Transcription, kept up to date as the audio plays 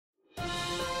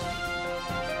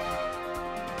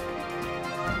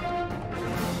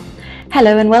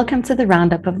Hello and welcome to the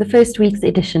roundup of the first week's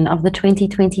edition of the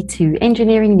 2022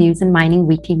 Engineering News and Mining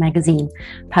Weekly magazine,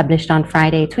 published on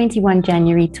Friday, 21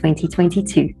 January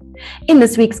 2022. In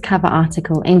this week's cover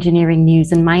article, Engineering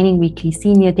News and Mining Weekly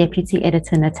Senior Deputy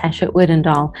Editor Natasha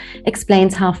Odendaal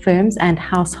explains how firms and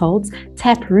households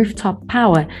tap rooftop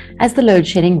power as the load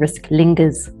shedding risk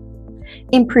lingers.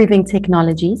 Improving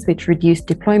technologies which reduce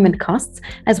deployment costs,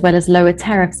 as well as lower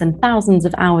tariffs and thousands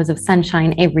of hours of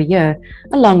sunshine every year,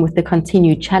 along with the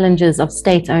continued challenges of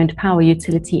state-owned power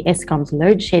utility Eskom's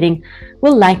load shedding,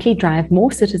 will likely drive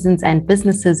more citizens and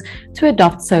businesses to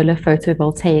adopt solar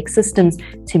photovoltaic systems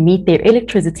to meet their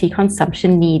electricity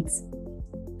consumption needs.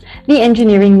 The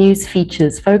Engineering News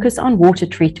features focus on water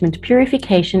treatment,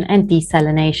 purification and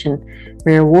desalination,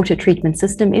 where a water treatment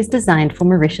system is designed for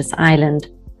Mauritius Island.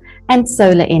 And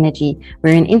solar energy,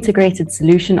 where an integrated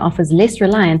solution offers less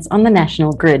reliance on the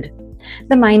national grid.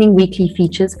 The Mining Weekly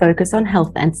features focus on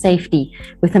health and safety,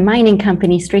 with a mining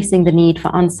company stressing the need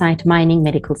for on-site mining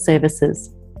medical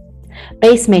services.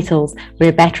 Base metals,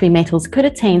 where battery metals could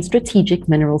attain strategic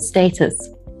mineral status.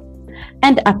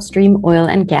 And upstream oil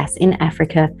and gas in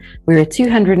Africa, where a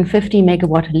 250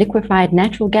 megawatt liquefied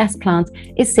natural gas plant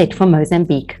is set for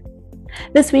Mozambique.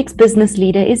 This week's business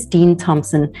leader is Dean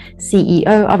Thompson, CEO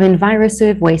of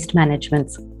EnviroServe Waste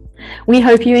Management. We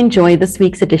hope you enjoy this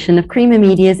week's edition of Creamer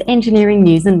Media's Engineering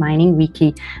News and Mining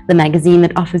Weekly, the magazine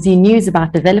that offers you news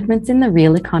about developments in the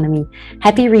real economy.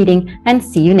 Happy reading and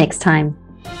see you next time.